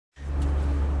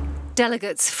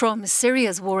Delegates from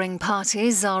Syria's warring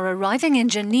parties are arriving in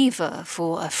Geneva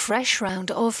for a fresh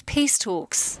round of peace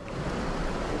talks.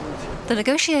 The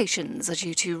negotiations are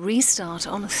due to restart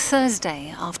on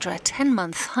Thursday after a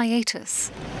 10-month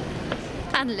hiatus.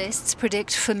 Analysts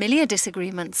predict familiar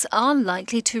disagreements are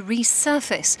likely to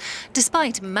resurface,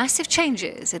 despite massive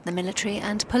changes in the military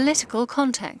and political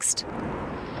context.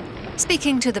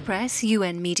 Speaking to the press,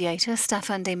 UN mediator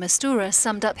Staffan de Mistura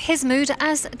summed up his mood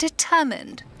as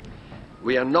determined.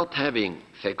 We are not having,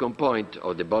 second point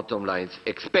of the bottom lines,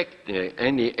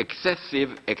 any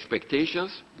excessive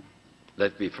expectations,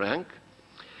 let's be frank,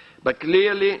 but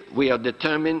clearly we are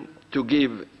determined to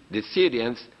give the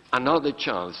Syrians another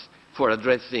chance for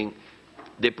addressing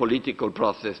the political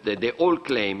process that they all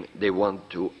claim they want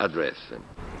to address.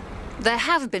 There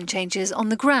have been changes on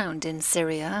the ground in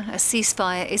Syria. A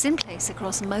ceasefire is in place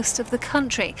across most of the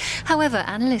country. However,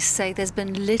 analysts say there's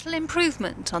been little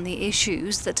improvement on the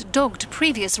issues that dogged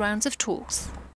previous rounds of talks.